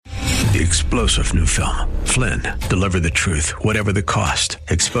The explosive new film, Flynn, deliver the truth, whatever the cost,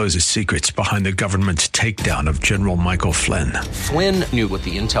 exposes secrets behind the government's takedown of General Michael Flynn. Flynn knew what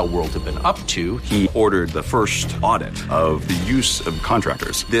the intel world had been up to. He ordered the first audit of the use of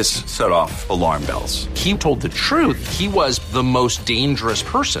contractors. This set off alarm bells. He told the truth. He was the most dangerous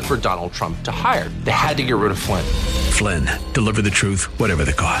person for Donald Trump to hire. They had to get rid of Flynn. Flynn, deliver the truth, whatever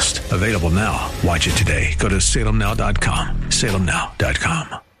the cost. Available now. Watch it today. Go to salemnow.com.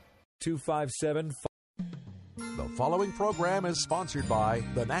 salemnow.com. 257. The following program is sponsored by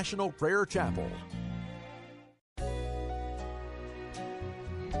the National Prayer Chapel.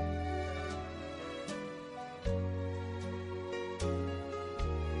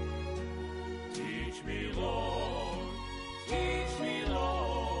 Teach me, Lord,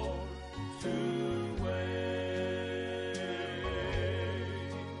 to wait.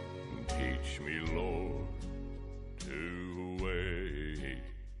 Teach me, Lord, to wait.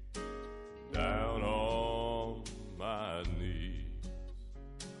 Down on my knees,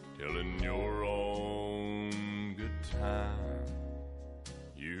 till in your own good time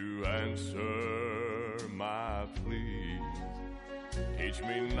you answer my pleas. Teach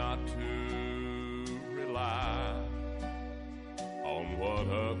me not to rely on what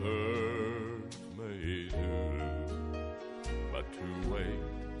others may do, but to wait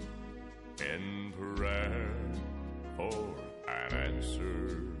in prayer for an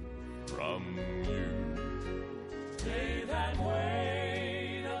answer from you. They that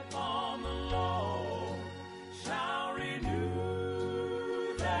wait upon the Lord shall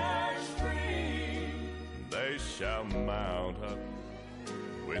renew their strength. They shall mount up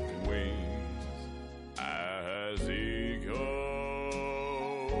with wings as eagles.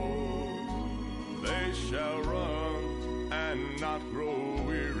 They shall run and not grow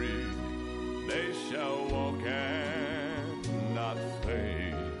weary. They shall walk and not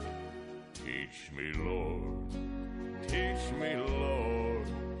faint. Teach me, Lord,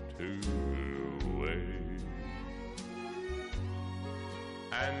 to wait.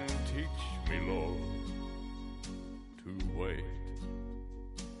 And teach me, Lord, to wait.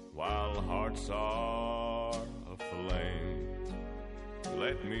 While hearts are aflame,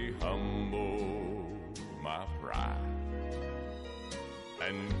 let me humble my pride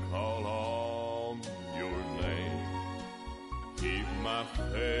and call on your name. Keep my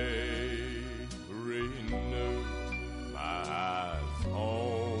faith renewed, my eyes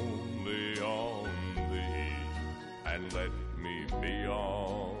only on thee, and let me be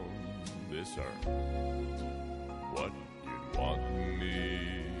on this earth what you'd want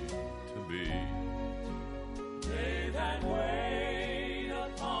me to be. They that wait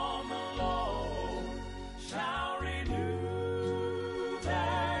upon the Lord shall renew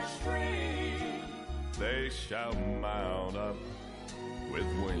their strength. They shall mount up with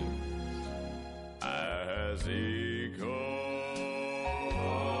wings as eagles.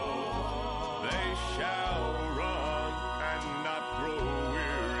 They shall run and not grow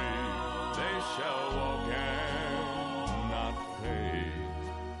weary. They shall walk and not faint.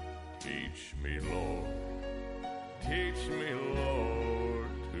 Teach me, Lord,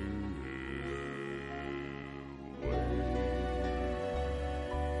 to wait.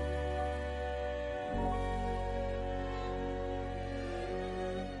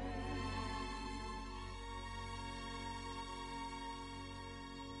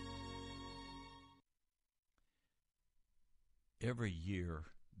 Every year,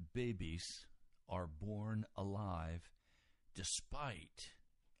 babies are born alive despite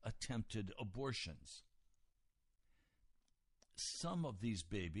attempted abortions. Some of these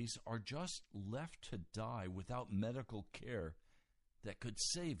babies are just left to die without medical care that could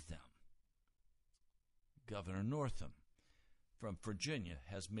save them. Governor Northam from Virginia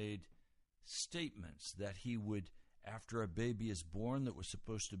has made statements that he would, after a baby is born that was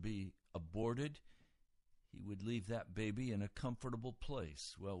supposed to be aborted, he would leave that baby in a comfortable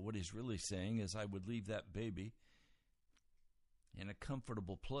place. Well, what he's really saying is, I would leave that baby in a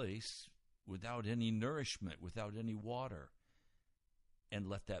comfortable place without any nourishment, without any water, and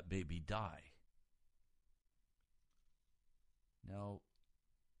let that baby die. Now,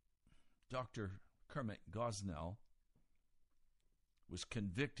 Dr. Kermit Gosnell was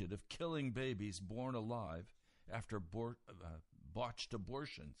convicted of killing babies born alive after botched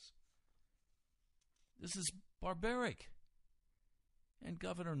abortions. This is barbaric. And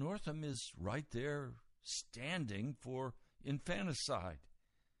Governor Northam is right there standing for infanticide.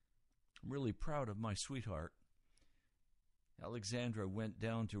 I'm really proud of my sweetheart. Alexandra went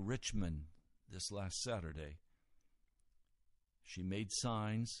down to Richmond this last Saturday. She made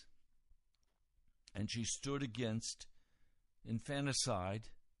signs, and she stood against infanticide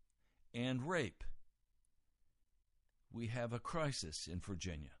and rape. We have a crisis in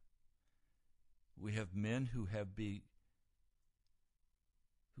Virginia. We have men who have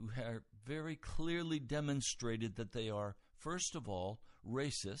very clearly demonstrated that they are, first of all,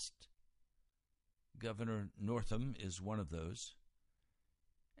 racist. Governor Northam is one of those.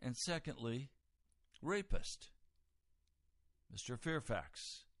 And secondly, rapist. Mr.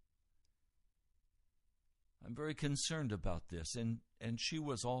 Fairfax. I'm very concerned about this, and she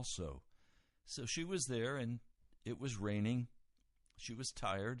was also. So she was there, and it was raining. She was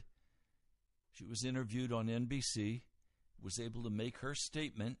tired. She was interviewed on NBC, was able to make her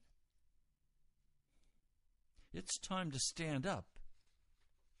statement. It's time to stand up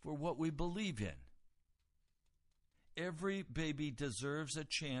for what we believe in. Every baby deserves a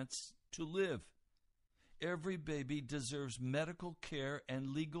chance to live. Every baby deserves medical care and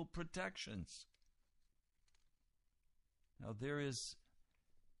legal protections. Now, there is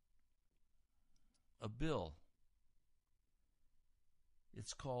a bill.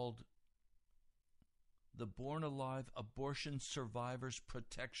 It's called the Born Alive Abortion Survivors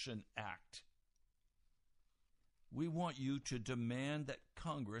Protection Act. We want you to demand that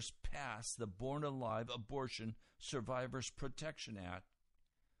Congress pass the Born Alive Abortion Survivors Protection Act,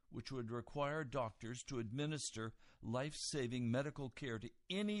 which would require doctors to administer life-saving medical care to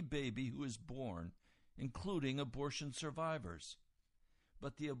any baby who is born, including abortion survivors.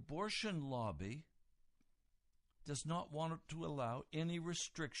 But the abortion lobby does not want to allow any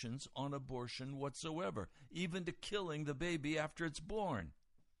restrictions on abortion whatsoever, even to killing the baby after it's born.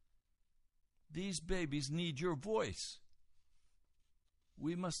 These babies need your voice.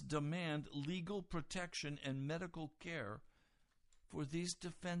 We must demand legal protection and medical care for these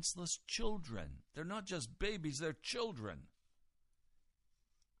defenseless children. They're not just babies, they're children.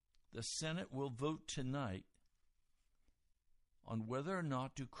 The Senate will vote tonight on whether or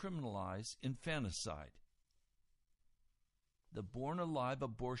not to criminalize infanticide. The Born Alive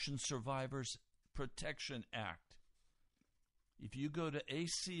Abortion Survivors Protection Act. If you go to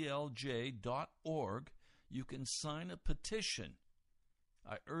aclj.org, you can sign a petition.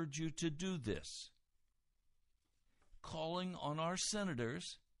 I urge you to do this, calling on our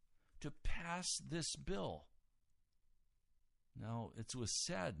senators to pass this bill. Now, it's with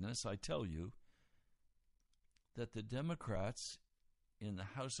sadness, I tell you, that the Democrats in the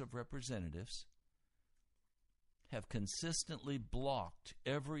House of Representatives have consistently blocked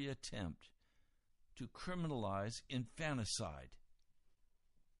every attempt to criminalize infanticide.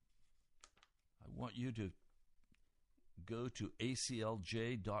 I want you to go to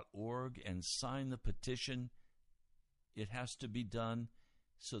aclj.org and sign the petition. It has to be done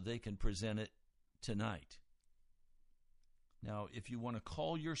so they can present it tonight. Now, if you want to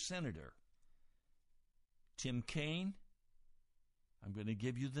call your senator, Tim Kaine, I'm going to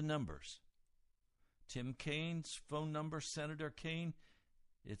give you the numbers. Tim Kaine's phone number, Senator Kaine,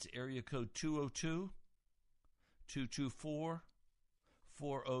 it's area code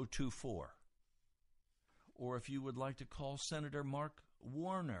 202-224-4024. Or if you would like to call Senator Mark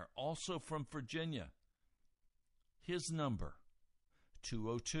Warner, also from Virginia, his number,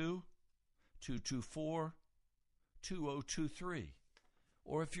 202-224-2023.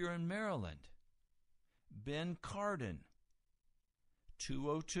 Or if you're in Maryland, Ben Cardin,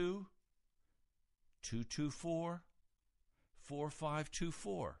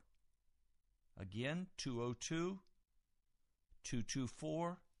 202-224-4524. Again,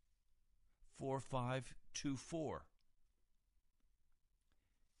 202-224-4524.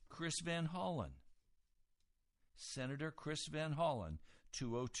 Chris Van Hollen, Senator Chris Van Hollen,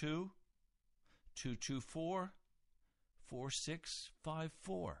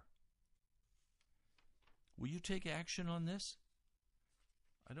 202-224-4654. Will you take action on this?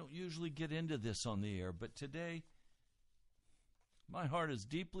 I don't usually get into this on the air, but today my heart is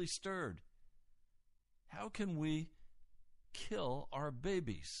deeply stirred. How can we kill our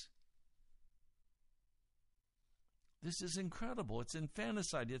babies? This is incredible. It's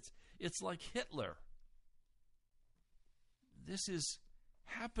infanticide. It's like Hitler. This is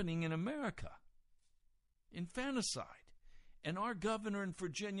happening in America. Infanticide. And our governor in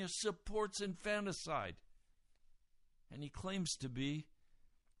Virginia supports infanticide. And he claims to be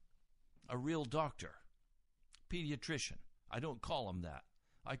a real doctor, pediatrician. I don't call him that.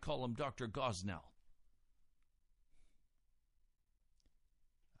 I call him Dr. Gosnell.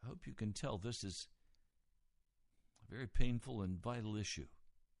 I hope you can tell this is a very painful and vital issue.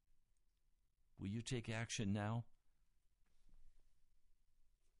 Will you take action now?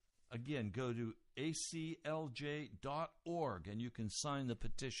 Again, go to aclj.org and you can sign the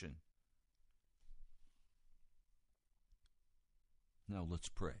petition. Now let's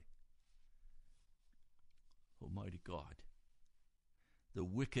pray. Almighty God, the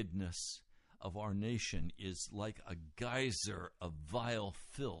wickedness of our nation is like a geyser of vile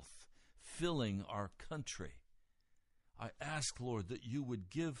filth filling our country. I ask, Lord, that you would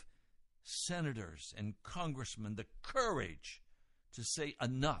give senators and congressmen the courage to say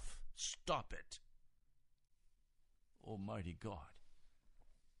enough, stop it. Almighty God,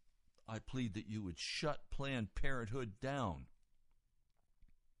 I plead that you would shut Planned Parenthood down,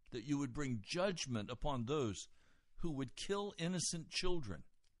 that you would bring judgment upon those who would kill innocent children.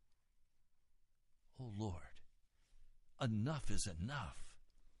 Oh Lord, enough is enough.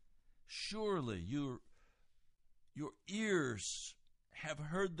 Surely your ears have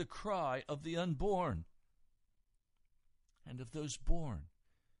heard the cry of the unborn and of those born,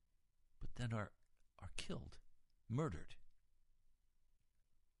 but then are killed, murdered.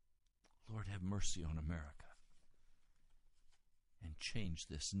 Lord, have mercy on America and change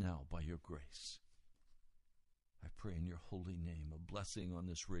this now by your grace. I pray in your holy name, a blessing on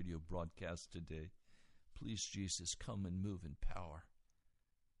this radio broadcast today. Please, Jesus, come and move in power.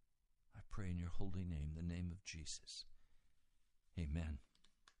 I pray in your holy name, the name of Jesus. Amen.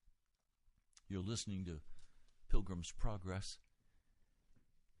 You're listening to Pilgrim's Progress.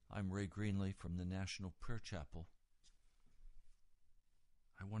 I'm Ray Greenley from the National Prayer Chapel.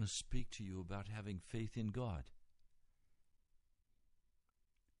 I want to speak to you about having faith in God.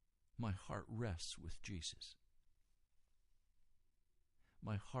 My heart rests with Jesus.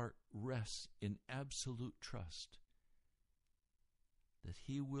 My heart rests in absolute trust that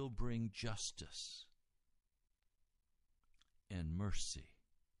he will bring justice and mercy.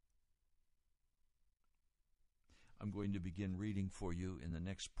 I'm going to begin reading for you in the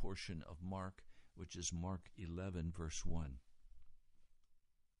next portion of Mark, which is Mark 11, verse 1.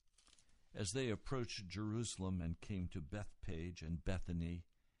 As they approached Jerusalem and came to Bethpage and Bethany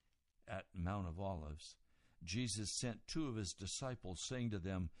at Mount of Olives, Jesus sent two of his disciples, saying to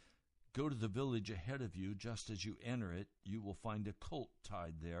them, "Go to the village ahead of you. Just as you enter it, you will find a colt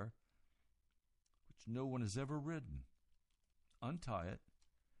tied there, which no one has ever ridden. Untie it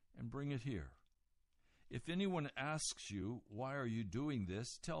and bring it here. If anyone asks you, 'Why are you doing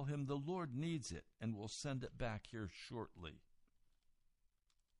this?' tell him the Lord needs it and will send it back here shortly."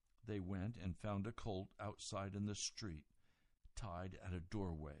 They went and found a colt outside in the street, tied at a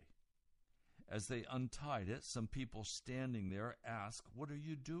doorway. As they untied it, some people standing there asked, "What are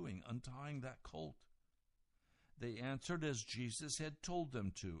you doing, untying that colt?" They answered as Jesus had told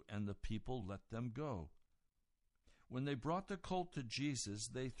them to, and the people let them go. When they brought the colt to Jesus,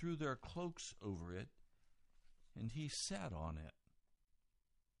 they threw their cloaks over it, and he sat on it.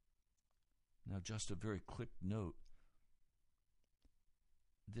 Now, just a very quick note.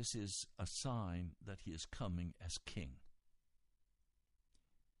 This is a sign that he is coming as king.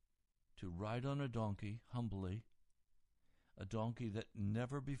 To ride on a donkey humbly, a donkey that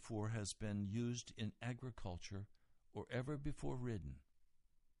never before has been used in agriculture or ever before ridden.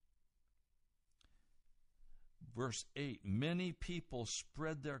 Verse 8, many people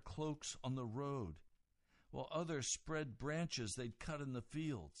spread their cloaks on the road, while others spread branches they'd cut in the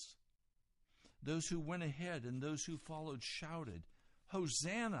fields. Those who went ahead and those who followed shouted,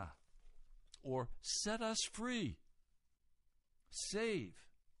 "Hosanna!" or "Set us free!" "Save!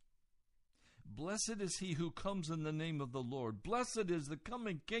 Blessed is he who comes in the name of the Lord. Blessed is the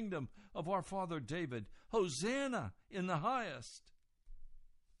coming kingdom of our father David. Hosanna in the highest."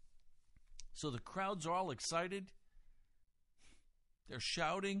 So the crowds are all excited. They're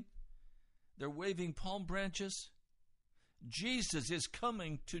shouting. They're waving palm branches. Jesus is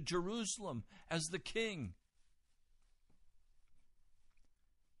coming to Jerusalem as the king.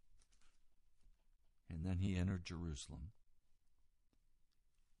 And then he entered Jerusalem.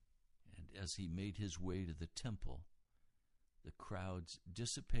 And as he made his way to the temple, the crowds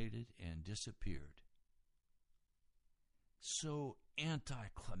dissipated and disappeared. So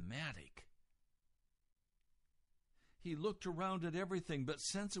anticlimactic. He looked around at everything, but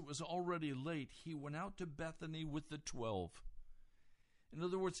since it was already late, he went out to Bethany with the 12. In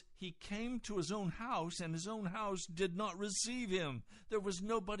other words, he came to his own house, and his own house did not receive him. There was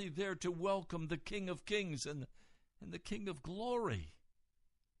nobody there to welcome the King of Kings and the King of Glory.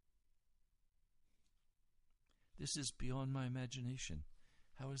 This is beyond my imagination.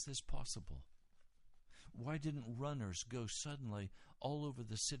 How is this possible? Why didn't runners go suddenly all over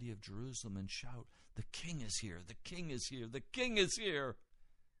the city of Jerusalem and shout, "The King is here, the King is here, the King is here"?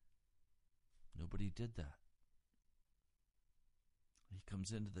 Nobody did that. He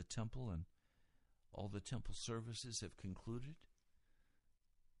comes into the temple, and all the temple services have concluded.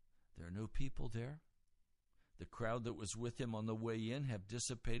 There are no people there. The crowd that was with him on the way in have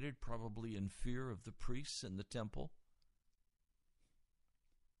dissipated, probably in fear of the priests in the temple.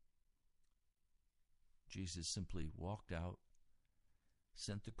 Jesus simply walked out,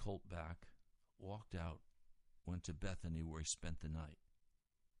 sent the colt back, walked out, went to Bethany where he spent the night.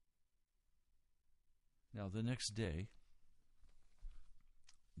 Now, the next day,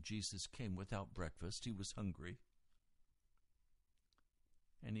 Jesus came without breakfast. He was hungry.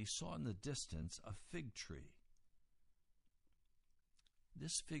 And he saw in the distance a fig tree.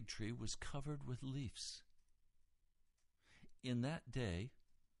 This fig tree was covered with leaves. In that day,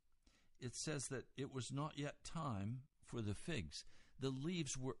 it says that it was not yet time for the figs. The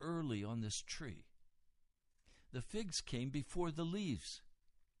leaves were early on this tree. The figs came before the leaves.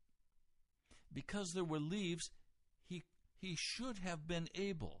 Because there were leaves, he should have been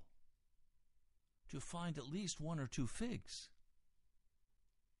able to find at least one or two figs.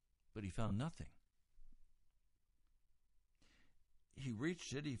 But he found nothing. He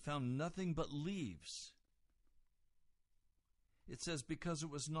reached it, he found nothing but leaves. It says because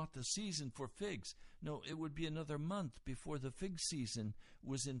it was not the season for figs. No, it would be another month before the fig season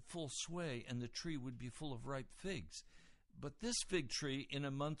was in full sway and the tree would be full of ripe figs. But this fig tree in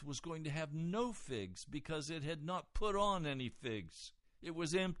a month was going to have no figs because it had not put on any figs. It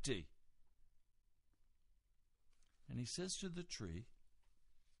was empty. And he says to the tree,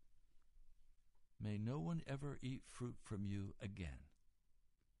 "May no one ever eat fruit from you again."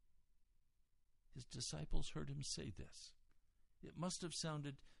 His disciples heard him say this. It must have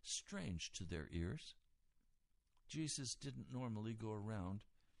sounded strange to their ears. Jesus didn't normally go around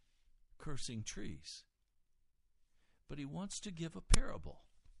cursing trees. But he wants to give a parable.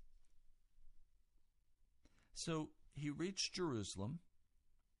 So he reached Jerusalem.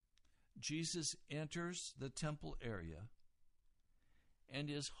 Jesus enters the temple area, and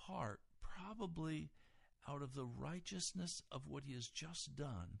his heart, probably out of the righteousness of what he has just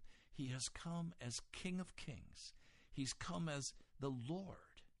done, he has come as King of Kings. He's come as the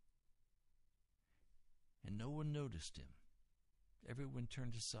Lord. And no one noticed him. Everyone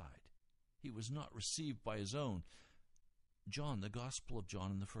turned aside. He was not received by his own. John, the Gospel of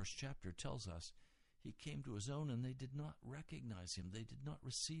John in the 1st chapter tells us he came to his own and they did not recognize him. They did not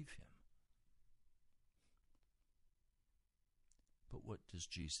receive him. But what does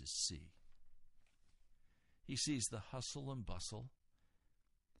Jesus see? He sees the hustle and bustle.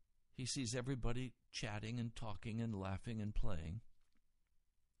 He sees everybody chatting and talking and laughing and playing.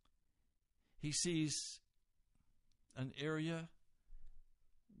 He sees an area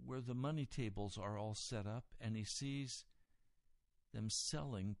where the money tables are all set up, and he sees them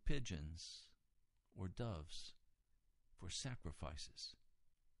selling pigeons or doves for sacrifices.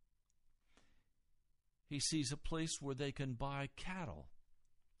 He sees a place where they can buy cattle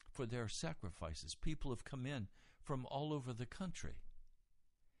for their sacrifices. People have come in from all over the country.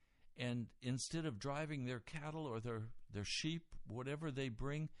 And instead of driving their cattle or their sheep, whatever they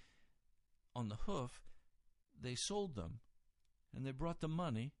bring on the hoof, they sold them and they brought the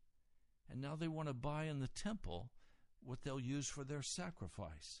money, and now they want to buy in the temple what they'll use for their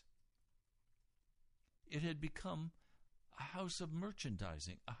sacrifice. It had become a house of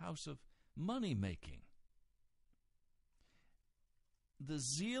merchandising, a house of money making. The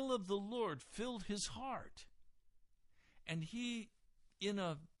zeal of the Lord filled his heart, and he, in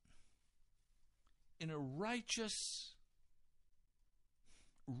a righteous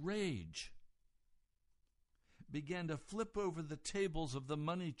rage, began to flip over the tables of the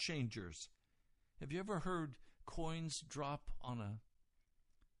money changers. Have you ever heard coins drop on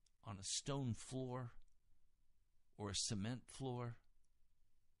a stone floor or a cement floor,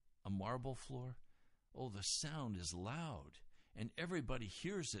 a marble floor? Oh, the sound is loud, and everybody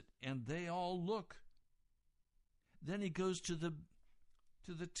hears it, and they all look. Then he goes to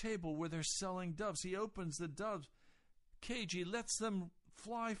the table where they're selling doves. He opens the dove cage. He lets them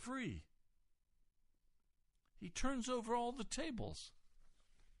fly free. He turns over all the tables.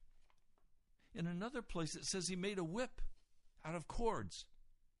 In another place it says he made a whip out of cords,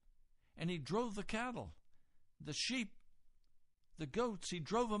 and he drove the cattle, the sheep, the goats, he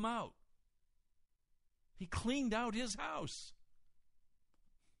drove them out. He cleaned out his house.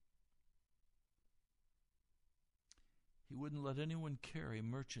 He wouldn't let anyone carry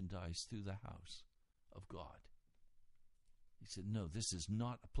merchandise through the house of God. He said, no, this is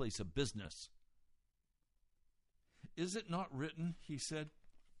not a place of business. Is it not written, he said,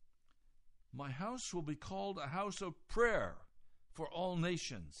 my house will be called a house of prayer for all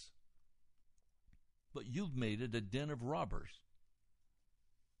nations, but you've made it a den of robbers.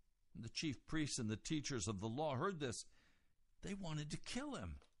 And the chief priests and the teachers of the law heard this. They wanted to kill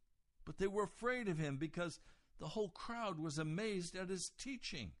him, but they were afraid of him because The whole crowd was amazed at his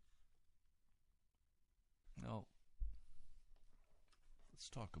teaching. Now, let's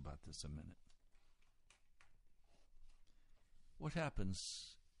talk about this a minute. What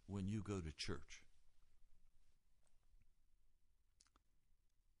happens when you go to church?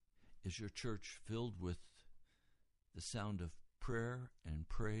 Is your church filled with the sound of prayer and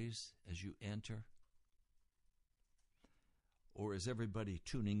praise as you enter? Or is everybody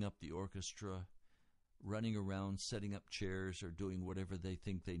tuning up the orchestra, running around, setting up chairs, or doing whatever they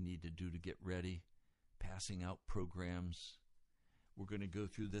think they need to do to get ready, passing out programs? We're going to go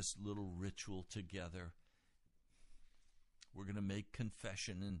through this little ritual together. We're going to make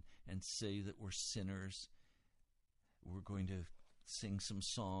confession and say that we're sinners. We're going to sing some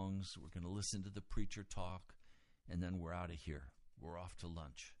songs. We're going to listen to the preacher talk. And then we're out of here. We're off to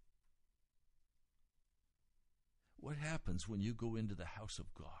lunch. What happens when you go into the house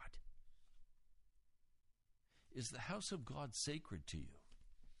of God? Is the house of God sacred to you?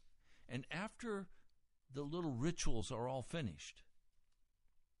 And after the little rituals are all finished,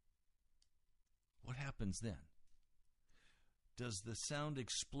 what happens then? Does the sound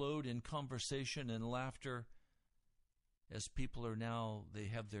explode in conversation and laughter as people are now, they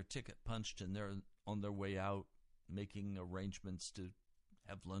have their ticket punched and they're on their way out, making arrangements to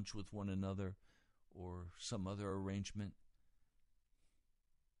have lunch with one another or some other arrangement?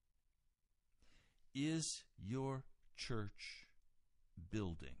 Is your church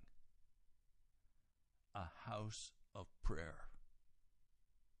building a house of prayer?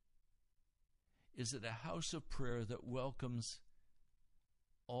 Is it a house of prayer that welcomes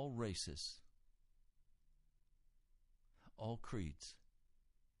all races, all creeds?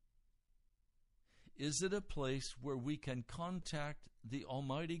 Is it a place where we can contact the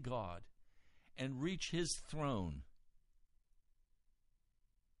Almighty God and reach His throne?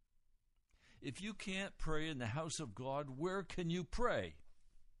 If you can't pray in the house of God, where can you pray?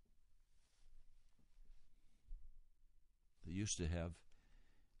 They used to have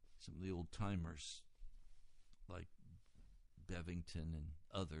some of the old timers like Bevington and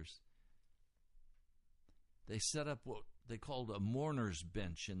others. They set up what they called a mourner's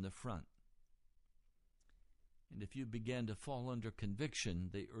bench in the front. And if you began to fall under conviction,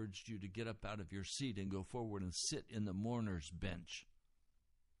 they urged you to get up out of your seat and go forward and sit in the mourner's bench.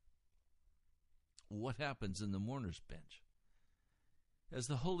 What happens in the mourner's bench? As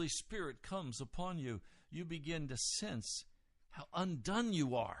the Holy Spirit comes upon you, you begin to sense how undone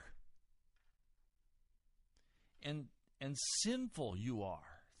you are and sinful you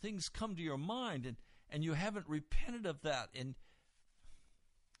are. Things come to your mind and you haven't repented of that, and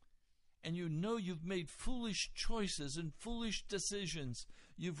you know you've made foolish choices and foolish decisions.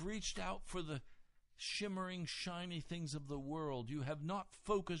 You've reached out for the shimmering, shiny things of the world. You have not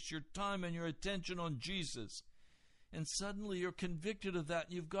focused your time and your attention on Jesus. And suddenly you're convicted of that,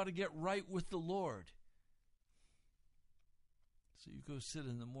 and you've got to get right with the Lord. So you go sit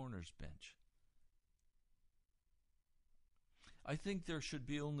in the mourner's bench. I think there should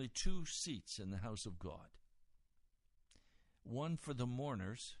be only 2 seats in the house of God. One for the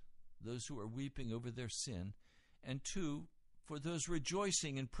mourners, those who are weeping over their sin, and 2 for those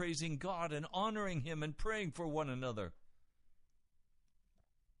rejoicing and praising God and honoring Him and praying for one another.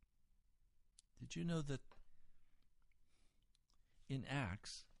 Did you know that in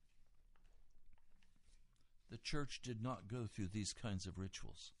Acts, the church did not go through these kinds of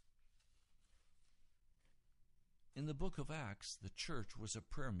rituals? In the book of Acts, the church was a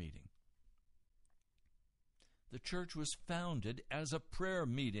prayer meeting. The church was founded as a prayer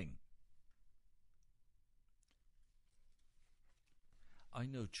meeting. I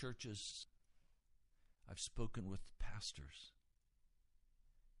know churches, I've spoken with pastors.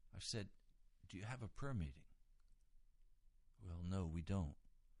 I've said, do you have a prayer meeting? Well, no, we don't.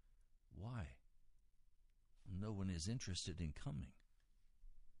 Why? No one is interested in coming.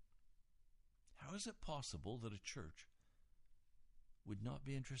 How is it possible that a church would not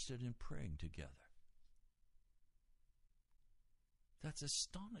be interested in praying together? That's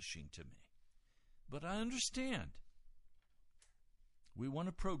astonishing to me. But I understand. We want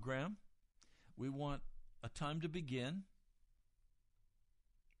a program. We want a time to begin.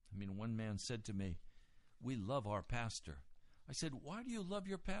 I mean, one man said to me, "We love our pastor." I said, "Why do you love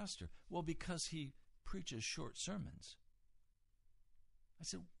your pastor?" "Well, because he preaches short sermons." I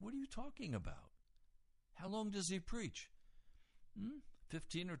said, "What are you talking about? How long does he preach?"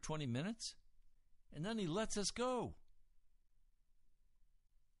 15 or 20 minutes? And then he lets us go.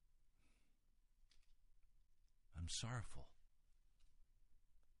 I'm sorrowful.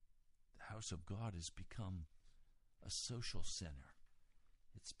 The house of God has become a social center.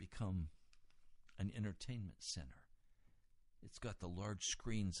 It's become an entertainment center. It's got the large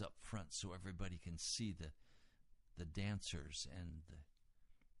screens up front so everybody can see the dancers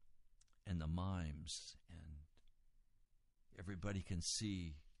and the mimes, and everybody can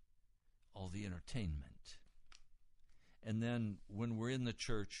see all the entertainment. And then when we're in the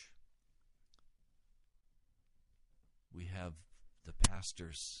church, we have the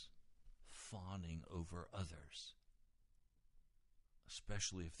pastors fawning over others,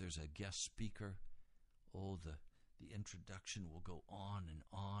 especially if there's a guest speaker. Oh, the introduction will go on and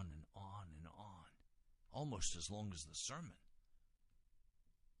on and on and on, almost as long as the sermon.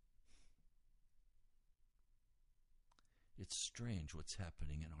 It's strange what's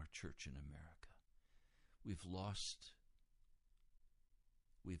happening in our church in America. We've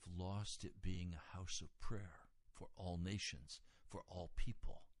lost it being a house of prayer for all nations, for all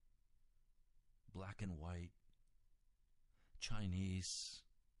people. Black and white, Chinese,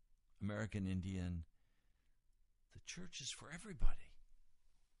 American Indian. The church is for everybody.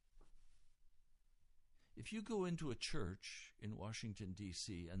 If you go into a church in Washington,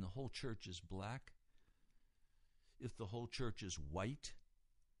 D.C., and the whole church is black, if the whole church is white,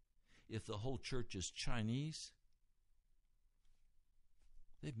 if the whole church is Chinese,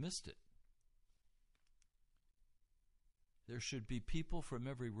 they've missed it. There should be people from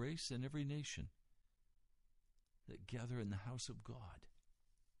every race and every nation that gather in the house of God.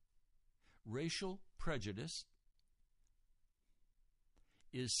 Racial prejudice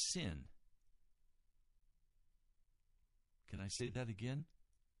is sin. Can I say that again?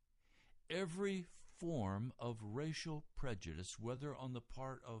 Every form of racial prejudice, whether on the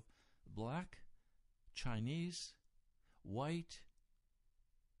part of black, Chinese, white,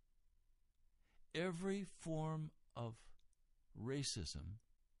 every form of racism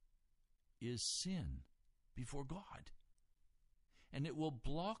is sin before God. And it will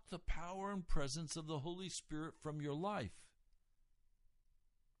block the power and presence of the Holy Spirit from your life.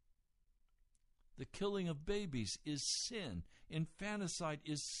 The killing of babies is sin. Infanticide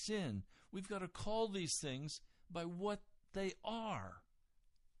is sin. We've got to call these things by what they are.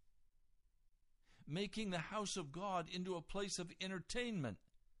 Making the house of God into a place of entertainment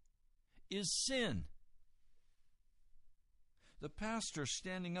is sin. The pastor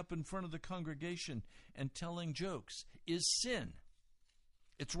standing up in front of the congregation and telling jokes is sin.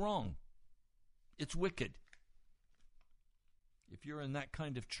 It's wrong. It's wicked. If you're in that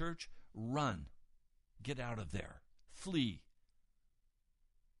kind of church, run. Get out of there. Flee.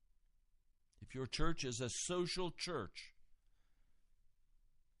 If your church is a social church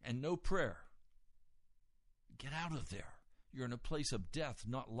and no prayer, get out of there. You're in a place of death,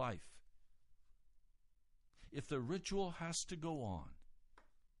 not life. If the ritual has to go on,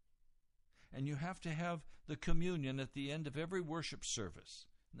 and you have to have the communion at the end of every worship service,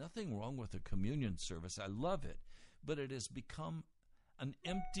 nothing wrong with a communion service. I love it. But it has become an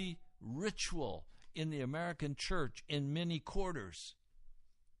empty ritual in the American church in many quarters.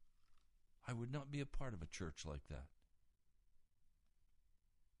 I would not be a part of a church like that.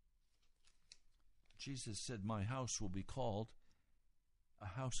 Jesus said, "My house will be called a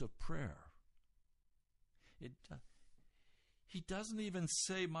house of prayer." He doesn't even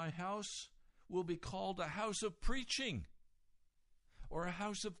say, "My house will be called a house of preaching or a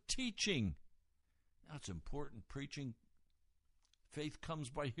house of teaching." Now, it's important. Preaching, faith comes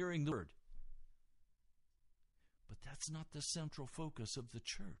by hearing the word. But that's not the central focus of the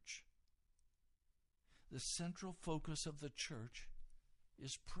church. The central focus of the church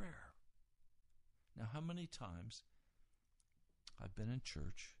is prayer. Now, how many times I've been in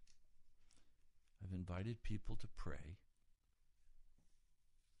church, I've invited people to pray,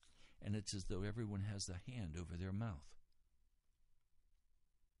 and it's as though everyone has a hand over their mouth.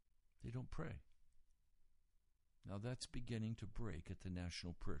 They don't pray. Now that's beginning to break at the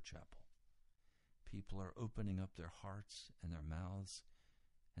National Prayer Chapel. People are opening up their hearts and their mouths,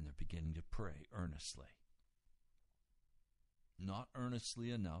 and they're beginning to pray earnestly. Not earnestly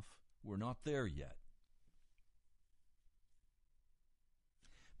enough. We're not there yet.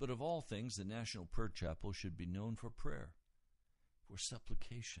 But of all things, the National Prayer Chapel should be known for prayer, for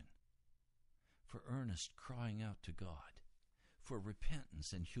supplication, for earnest crying out to God, for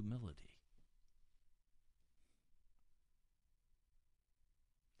repentance and humility.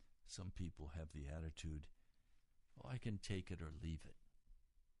 Some people have the attitude, "Oh, I can take it or leave it."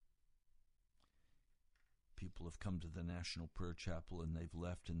 People have come to the National Prayer Chapel and they've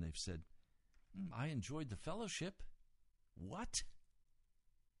left and they've said, "I enjoyed the fellowship." What?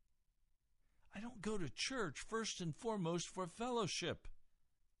 I don't go to church first and foremost for fellowship.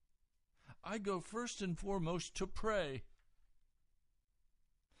 I go first and foremost to pray.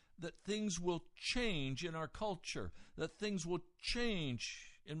 that things will change in our culture, that things will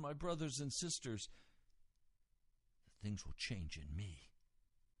change in my brothers and sisters, that things will change in me.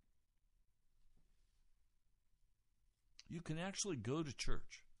 You can actually go to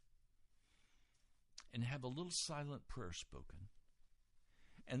church and have a little silent prayer spoken,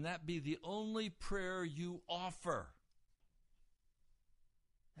 and that be the only prayer you offer.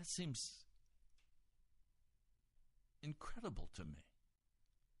 That seems incredible to me.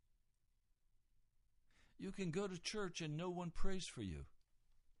 You can go to church and no one prays for you,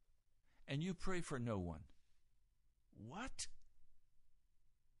 and you pray for no one. What?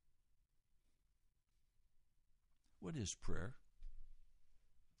 What is prayer?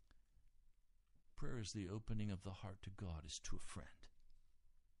 Prayer is the opening of the heart to God as to a friend.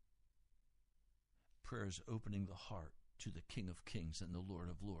 Prayer is opening the heart to the King of Kings and the Lord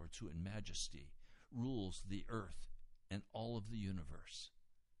of Lords, who in majesty rules the earth and all of the universe.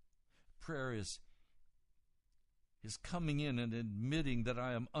 Prayer is coming in and admitting that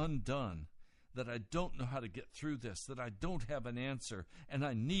I am undone, that I don't know how to get through this, that I don't have an answer, and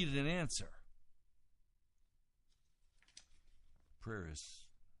I need an answer. Prayer is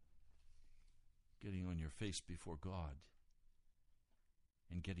getting on your face before God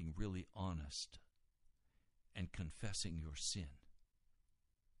and getting really honest and confessing your sin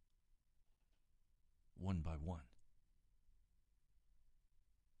one by one.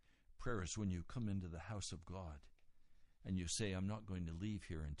 Prayer is when you come into the house of God and you say, I'm not going to leave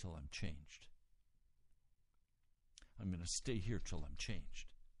here until I'm changed. I'm going to stay here till I'm changed.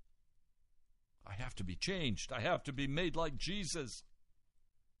 I have to be changed. I have to be made like Jesus.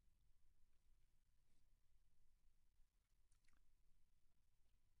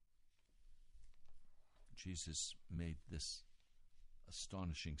 Jesus made this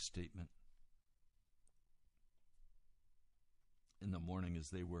astonishing statement in the morning as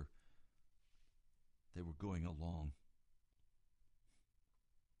they were going along.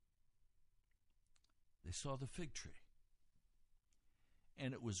 They saw the fig tree,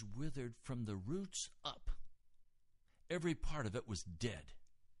 and it was withered from the roots up. Every part of it was dead.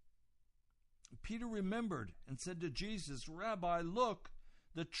 Peter remembered and said to Jesus, Rabbi, look,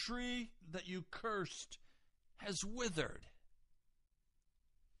 the tree that you cursed has withered.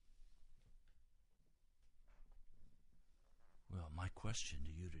 Well, my question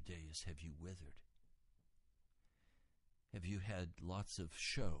to you today is, have you withered? Have you had lots of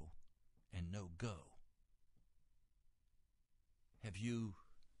show and no go? Have you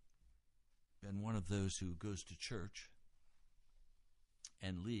been one of those who goes to church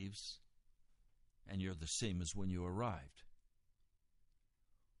and leaves and you're the same as when you arrived?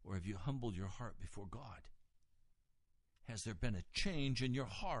 Or have you humbled your heart before God? Has there been a change in your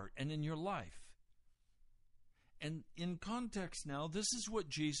heart and in your life? And in context now, this is what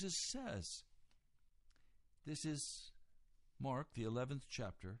Jesus says. This is Mark, the 11th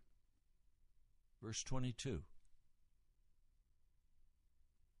chapter, verse 22.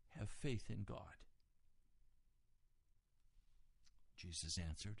 Have faith in God. Jesus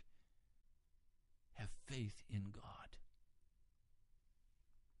answered, have faith in God.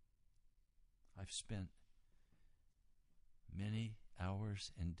 I've spent many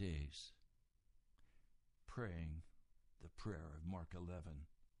hours and days praying the prayer of Mark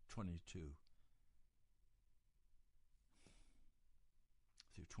 11:22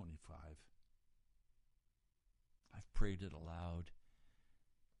 through 25. I've prayed it aloud.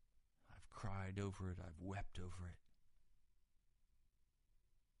 I've cried over it. I've wept over it.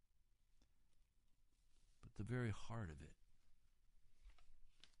 But the very heart of it,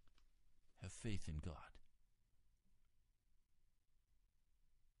 have faith in God.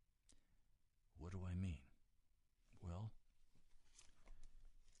 What do I mean? Well,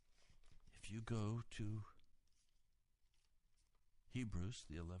 if you go to Hebrews,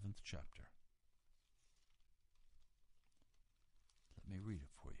 the 11th chapter, let me read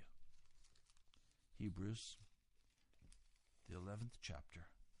it for you. Hebrews, the 11th chapter.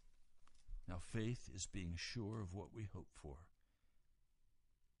 Now, faith is being sure of what we hope for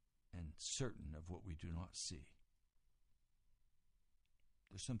and certain of what we do not see.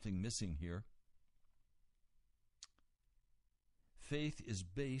 There's something missing here. Faith is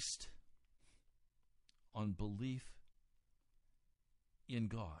based on belief in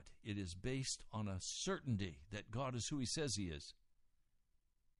God. It is based on a certainty that God is who He says He is.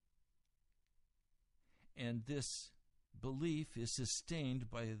 And this belief is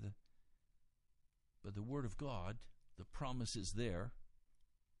sustained by the Word of God. The promise is there.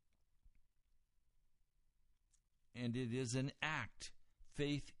 And it is an act.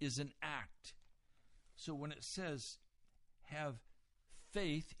 Faith is an act. So when it says, have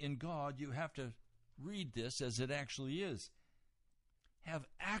faith in God, you have to read this as it actually is. Have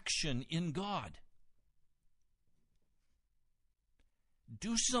action in God.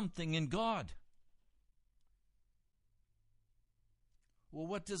 Do something in God. Well,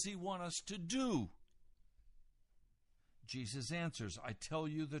 what does he want us to do? Jesus answers, I tell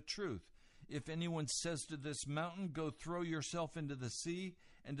you the truth. If anyone says to this mountain, go throw yourself into the sea,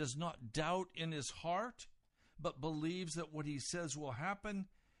 and does not doubt in his heart, but believes that what he says will happen,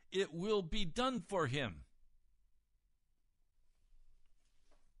 it will be done for him.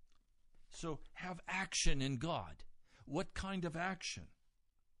 So have action in God. What kind of action?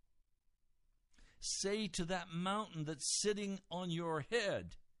 Say to that mountain that's sitting on your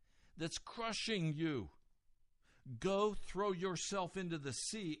head, that's crushing you, go throw yourself into the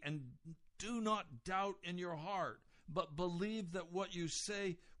sea, and do not doubt in your heart, but believe that what you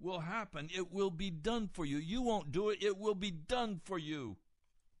say will happen. It will be done for you. You won't do it. It will be done for you.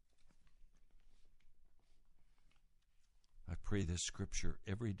 I pray this scripture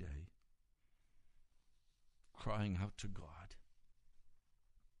every day, crying out to God.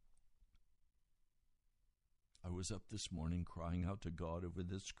 I was up this morning crying out to God over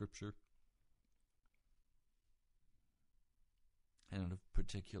this scripture. And of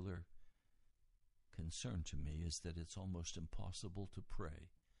particular concern to me is that it's almost impossible to pray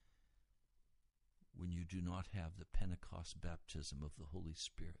when you do not have the Pentecost baptism of the Holy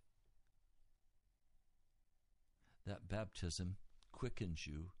Spirit. That baptism quickens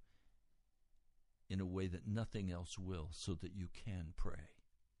you in a way that nothing else will, so that you can pray.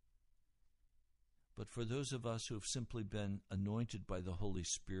 But for those of us who have simply been anointed by the Holy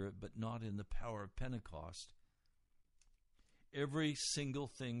Spirit, but not in the power of Pentecost, every single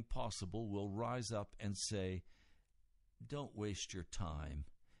thing possible will rise up and say, don't waste your time.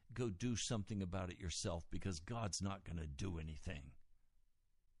 Go do something about it yourself, because God's not going to do anything.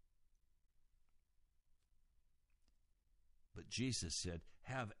 But Jesus said,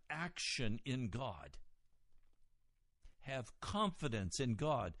 have action in God. Have confidence in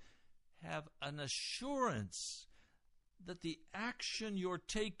God. Have an assurance that the action you're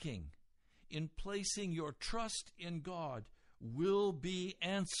taking in placing your trust in God will be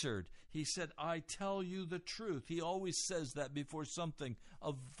answered. He said, I tell you the truth. He always says that before something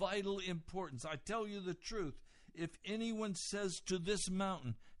of vital importance. I tell you the truth. If anyone says to this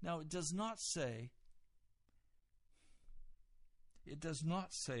mountain, now it does not say,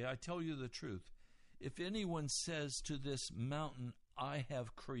 I tell you the truth. If anyone says to this mountain, I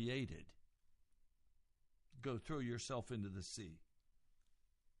have created, go throw yourself into the sea.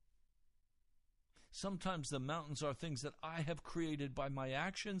 Sometimes the mountains are things that I have created by my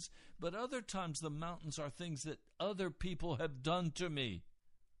actions, but other times the mountains are things that other people have done to me.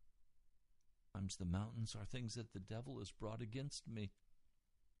 Sometimes the mountains are things that the devil has brought against me.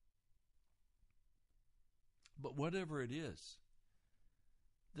 But whatever it is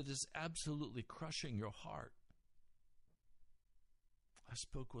that is absolutely crushing your heart. I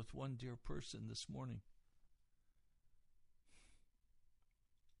spoke with one dear person this morning.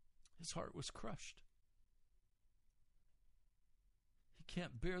 His heart was crushed. He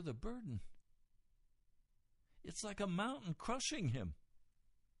can't bear the burden. It's like a mountain crushing him.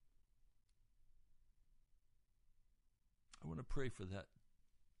 I want to pray for that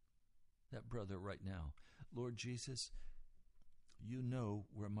brother right now. Lord Jesus, you know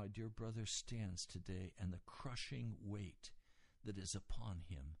where my dear brother stands today and the crushing weight that is upon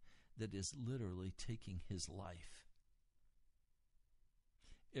him, that is literally taking his life.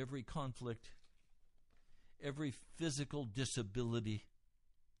 Every conflict, every physical disability,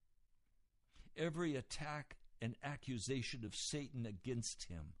 every attack and accusation of Satan against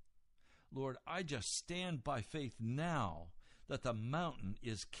him. Lord, I just stand by faith now that the mountain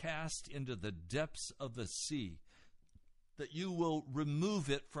is cast into the depths of the sea, that you will remove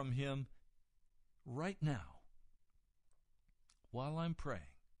it from him right now. While I'm praying,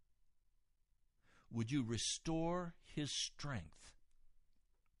 would you restore his strength?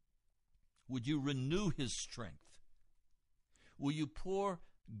 Would you renew his strength? Will you pour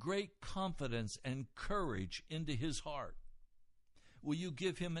great confidence and courage into his heart? Will you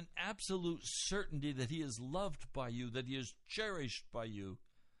give him an absolute certainty that he is loved by you, that he is cherished by you?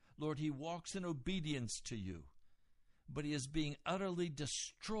 Lord, he walks in obedience to you, but he is being utterly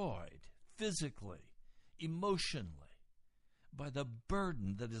destroyed physically, emotionally, by the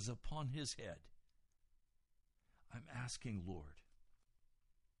burden that is upon his head. I'm asking, Lord,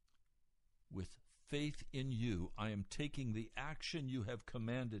 with faith in you, I am taking the action you have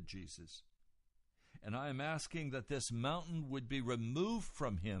commanded, Jesus. And I am asking that this mountain would be removed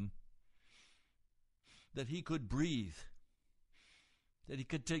from him, that he could breathe, that he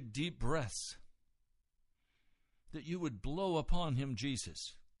could take deep breaths, that you would blow upon him,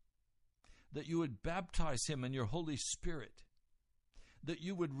 Jesus, that you would baptize him in your Holy Spirit, that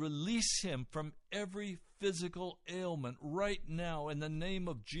you would release him from every physical ailment right now in the name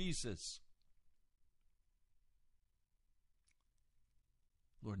of Jesus.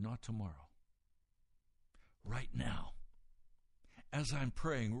 Lord, not tomorrow. Right now. As I'm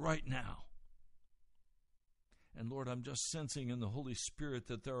praying right now. And Lord, I'm just sensing in the Holy Spirit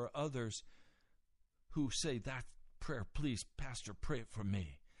that there are others who say that prayer, please, Pastor, pray it for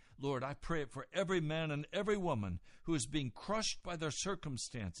me. Lord, I pray it for every man and every woman who is being crushed by their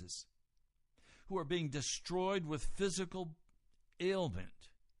circumstances, who are being destroyed with physical ailment.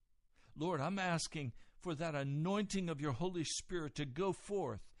 Lord, I'm asking for that anointing of your Holy Spirit to go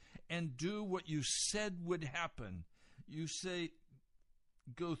forth and do what you said would happen. You say,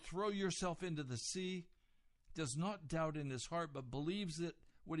 go throw yourself into the sea, does not doubt in his heart, but believes that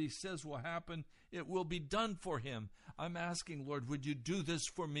what he says will happen, it will be done for him. I'm asking, Lord, would you do this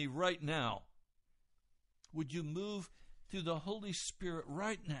for me right now? Would you move through the Holy Spirit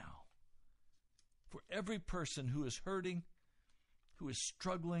right now for every person who is hurting, who is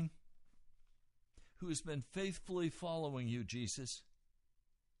struggling, who has been faithfully following you, Jesus?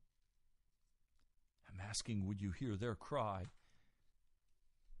 I'm asking, would you hear their cry?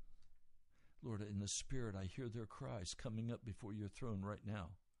 Lord, in the Spirit, I hear their cries coming up before your throne right now.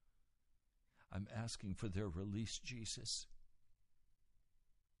 I'm asking for their release, Jesus.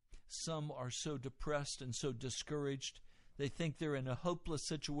 Some are so depressed and so discouraged. They think they're in a hopeless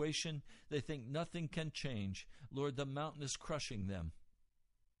situation. They think nothing can change. Lord, the mountain is crushing them.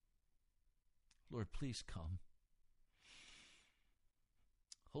 Lord, please come.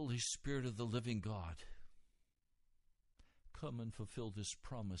 Holy Spirit of the living God, come and fulfill this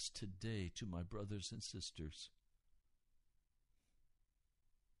promise today to my brothers and sisters.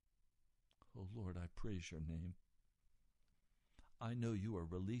 Oh Lord, I praise your name. I know you are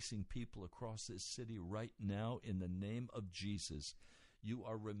releasing people across this city right now in the name of Jesus. You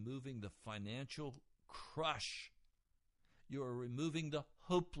are removing the financial crush. You are removing the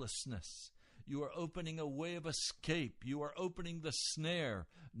hopelessness. You are opening a way of escape. You are opening the snare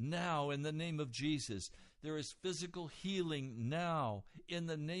now in the name of Jesus. There is physical healing now in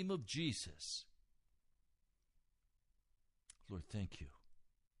the name of Jesus. Lord, thank you.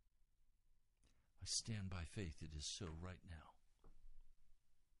 I stand by faith. It is so right now.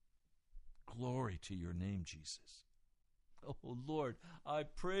 Glory to your name, Jesus. Oh, Lord, I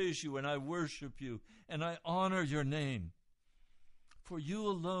praise you and I worship you and I honor your name. For you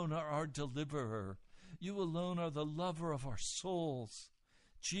alone are our deliverer. You alone are the lover of our souls.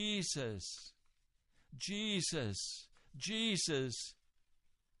 Jesus, Jesus, Jesus,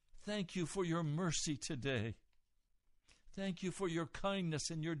 thank you for your mercy today. Thank you for your kindness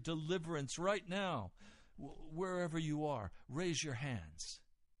and your deliverance right now. Wherever you are, raise your hands.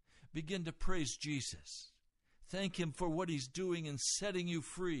 Begin to praise Jesus. Thank him for what he's doing and setting you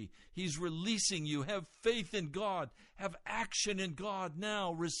free. He's releasing you. Have faith in God. Have action in God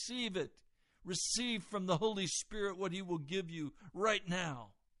now. Receive it. Receive from the Holy Spirit what he will give you right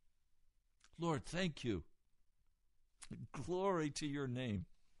now. Lord, thank you. Glory to your name.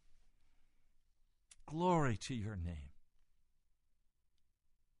 Glory to your name.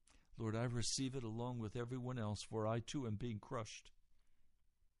 Lord, I receive it along with everyone else, for I too am being crushed.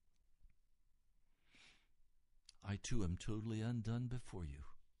 I too am totally undone before you.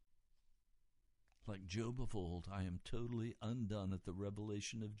 Like Job of old, I am totally undone at the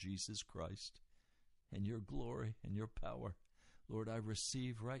revelation of Jesus Christ and your glory and your power. Lord, I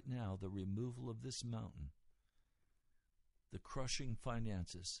receive right now the removal of this mountain, the crushing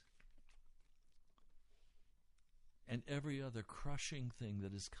finances, and every other crushing thing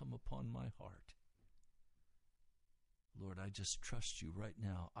that has come upon my heart. Lord, I just trust you right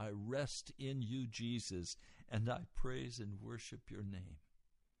now. I rest in you, Jesus, and I praise and worship your name.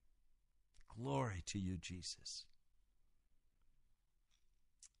 Glory to you, Jesus.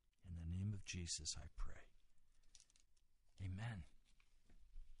 In the name of Jesus, I pray. Amen.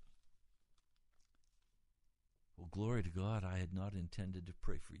 Well, glory to God. I had not intended to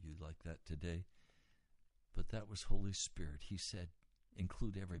pray for you like that today, but that was Holy Spirit. He said,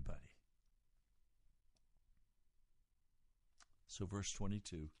 include everybody. So verse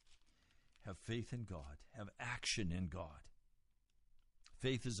 22, have faith in God. Have action in God.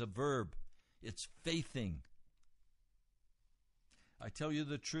 Faith is a verb. It's faithing. I tell you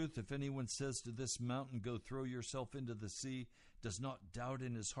the truth, if anyone says to this mountain, go throw yourself into the sea, does not doubt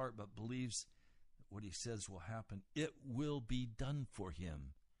in his heart, but believes that what he says will happen, it will be done for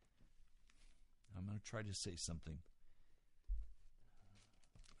him. I'm going to try to say something.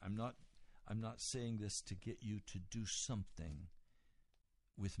 I'm not saying this to get you to do something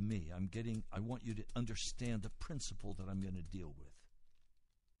with me. I want you to understand the principle that I'm going to deal with.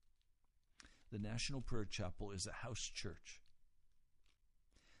 The National Prayer Chapel is a house church.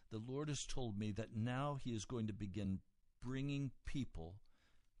 The Lord has told me that now He is going to begin bringing people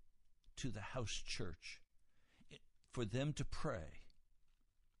to the house church for them to pray.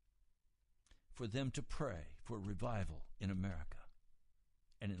 For them to pray for revival in America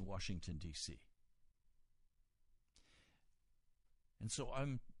and in Washington, D.C. And so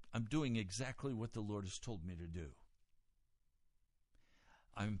I'm doing exactly what the Lord has told me to do.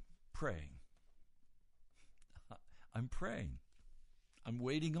 I'm praying. I'm praying. I'm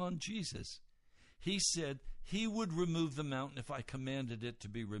waiting on Jesus. He said He would remove the mountain if I commanded it to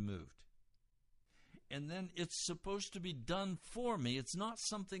be removed. And then it's supposed to be done for me. It's not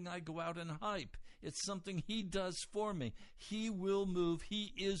something I go out and hype. It's something He does for me. He will move.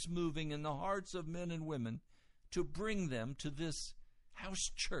 He is moving in the hearts of men and women to bring them to this house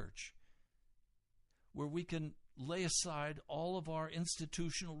church where we can lay aside all of our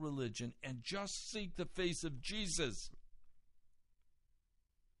institutional religion and just seek the face of Jesus.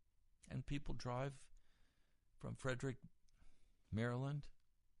 And people drive from Frederick, Maryland,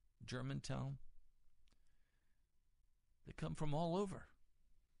 Germantown. They come from all over.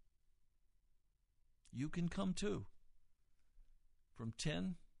 You can come too. From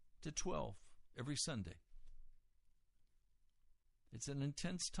 10 to 12 every Sunday. It's an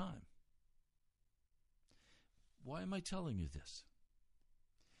intense time. Why am I telling you this?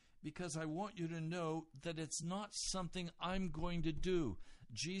 Because I want you to know that it's not something I'm going to do.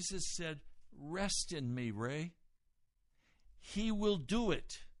 Jesus said, rest in me, Ray. He will do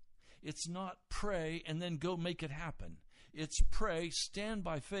it. It's not pray and then go make it happen. It's pray, stand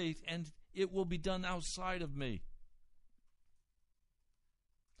by faith, and it will be done outside of me.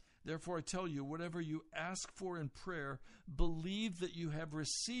 Therefore, I tell you, whatever you ask for in prayer, believe that you have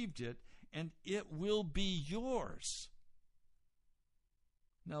received it, and it will be yours.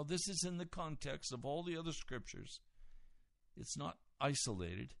 Now, this is in the context of all the other scriptures. It's not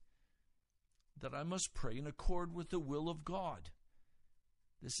isolated. That I must pray in accord with the will of God.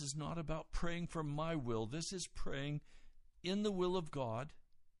 This is not about praying for my will. This is praying in the will of God,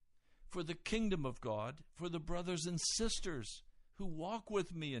 for the kingdom of God, for the brothers and sisters who walk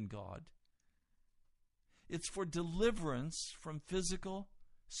with me in God. It's for deliverance from physical,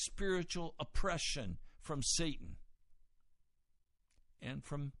 spiritual oppression from Satan and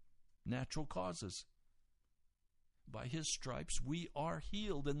from natural causes. By His stripes we are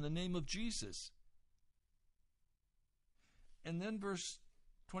healed in the name of Jesus. And then verse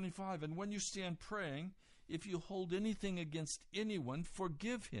 25, and when you stand praying, if you hold anything against anyone,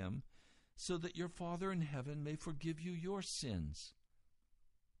 forgive him, so that your Father in heaven may forgive you your sins.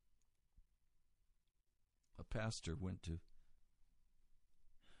 A pastor went to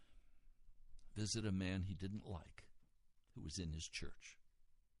visit a man he didn't like who was in his church.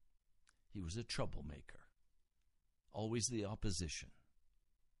 He was a troublemaker, always the opposition.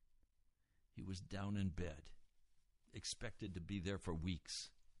 He was down in bed, expected to be there for weeks.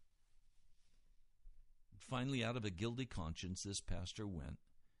 Finally, out of a guilty conscience, this pastor went.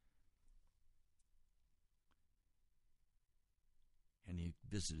 And he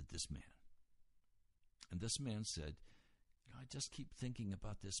visited this man. And this man said, I just keep thinking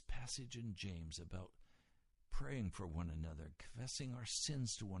about this passage in James about praying for one another, confessing our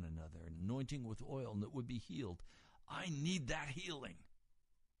sins to one another, anointing with oil, and that would be healed. I need that healing.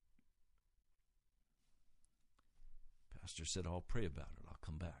 Pastor said, I'll pray about it. I'll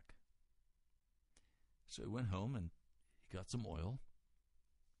come back. So he went home and he got some oil.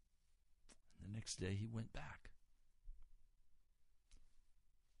 And the next day he went back.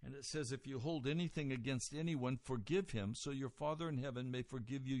 And it says, if you hold anything against anyone, forgive him, so your Father in heaven may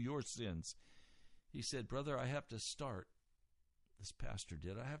forgive you your sins. He said, brother, I have to start. This pastor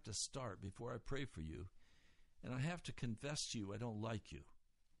did. I have to start before I pray for you. And I have to confess to you I don't like you.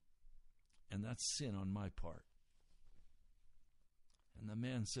 And that's sin on my part. And the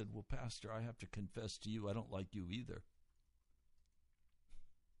man said, well, pastor, I have to confess to you I don't like you either.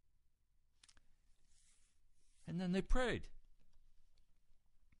 And then they prayed.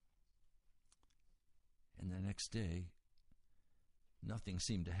 And the next day, nothing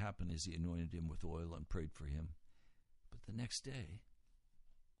seemed to happen as he anointed him with oil and prayed for him. But the next day,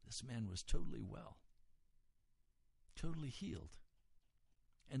 this man was totally well, totally healed.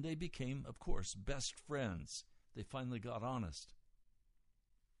 And they became, of course, best friends. They finally got honest.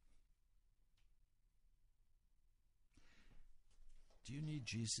 Do you need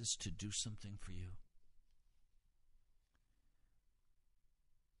Jesus to do something for you?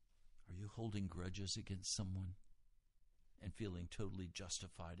 you holding grudges against someone and feeling totally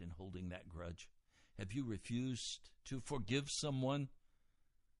justified in holding that grudge? Have you refused to forgive someone?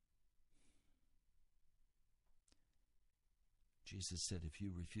 Jesus said, if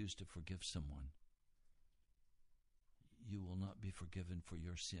you refuse to forgive someone, you will not be forgiven for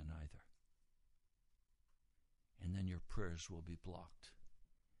your sin either. And then your prayers will be blocked,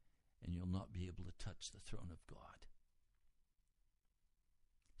 and you'll not be able to touch the throne of God.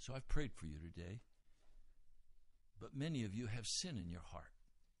 So I've prayed for you today, but many of you have sin in your heart.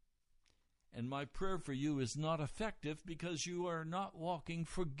 And my prayer for you is not effective because you are not walking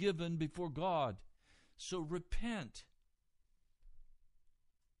forgiven before God. So repent.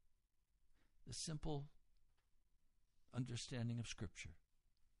 The simple understanding of Scripture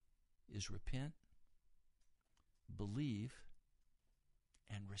is repent, believe,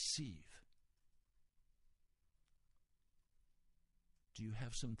 and receive. Do you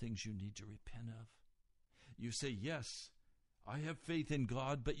have some things you need to repent of? You say, yes, I have faith in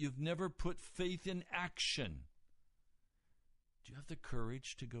God, but you've never put faith in action. Do you have the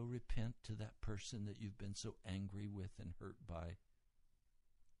courage to go repent to that person that you've been so angry with and hurt by?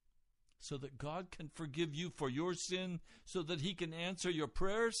 So that God can forgive you for your sin, so that He can answer your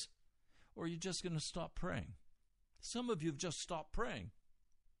prayers? Or are you just going to stop praying? Some of you have just stopped praying.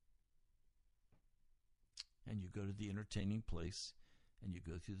 And you go to the entertaining place, and you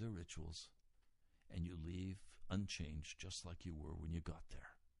go through the rituals, and you leave unchanged just like you were when you got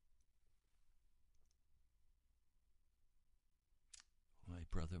there. My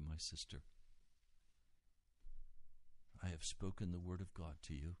brother, my sister, I have spoken the word of God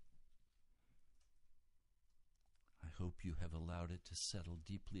to you. I hope you have allowed it to settle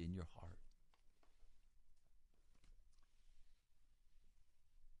deeply in your heart.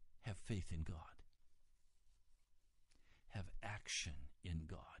 Have faith in God. Have action in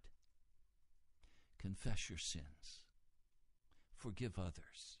God. Confess your sins. Forgive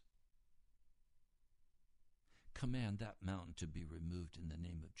others. Command that mountain to be removed in the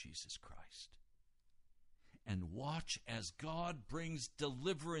name of Jesus Christ. And watch as God brings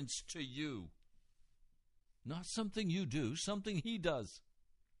deliverance to you. Not something you do, something He does.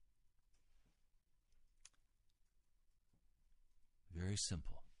 Very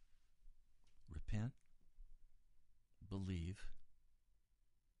simple. Repent, believe,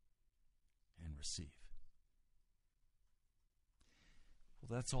 and receive.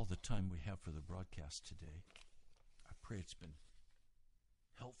 Well, that's all the time we have for the broadcast today. I pray it's been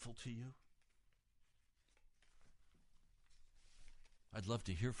helpful to you. I'd love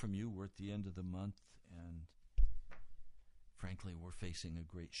to hear from you. We're at the end of the month, and frankly, we're facing a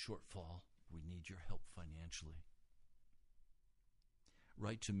great shortfall. We need your help financially.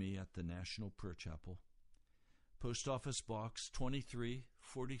 Write to me at the National Prayer Chapel, Post Office Box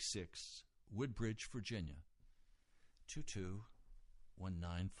 2346, Woodbridge, Virginia,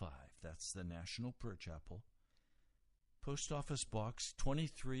 22195. That's the National Prayer Chapel, Post Office Box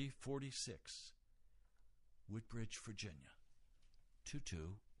 2346, Woodbridge, Virginia,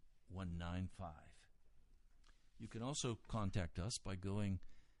 22195. You can also contact us by going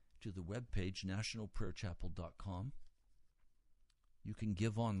to the webpage, nationalprayerchapel.com. You can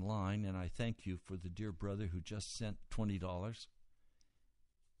give online, and I thank you for the dear brother who just sent $20.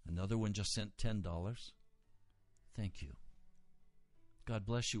 Another one just sent $10. Thank you. God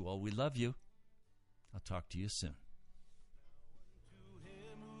bless you all. We love you. I'll talk to you soon. To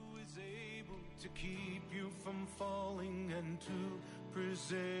Him who is able to keep you from falling and to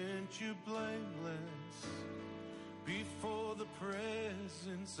present you blameless before the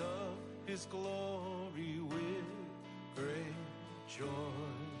presence of His glory with great joy,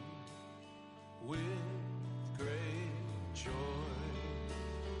 with great joy.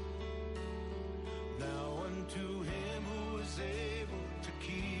 Now unto Him who is able to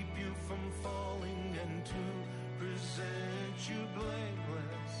keep you from falling and to present you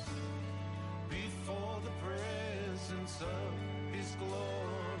blameless before the presence of His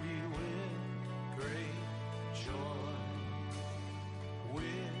glory with great joy, with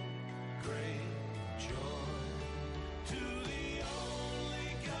great joy. To the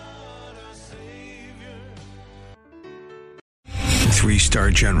only God, our Savior.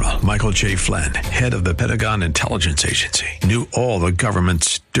 3-star General Michael J. Flynn, head of the Pentagon Intelligence Agency, knew all the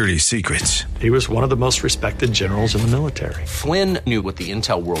government's dirty secrets. He was one of the most respected generals in the military. Flynn knew what the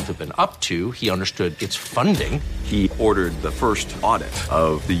intel world had been up to. He understood its funding. He ordered the first audit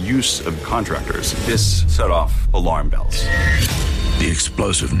of the use of contractors. This set off alarm bells. The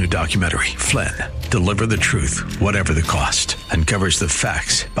explosive new documentary, Flynn, Deliver the Truth, Whatever the Cost, uncovers the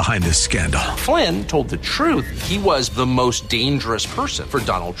facts behind this scandal. Flynn told the truth. He was the most dangerous person for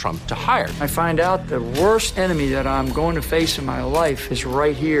Donald Trump to hire. I find out the worst enemy that I'm going to face in my life is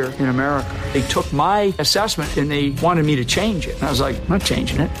right here in America. They took my assessment and they wanted me to change it. And I was like, I'm not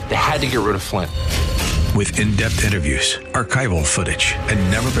changing it. They had to get rid of Flynn. With in-depth interviews, archival footage,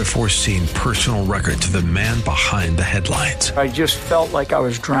 and never-before-seen personal records of the man behind the headlines. I just felt like I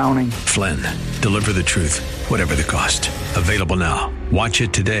was drowning. Flynn, Deliver the Truth, Whatever the Cost. Available now. Watch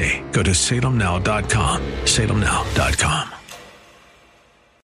it today. Go to salemnow.com. salemnow.com.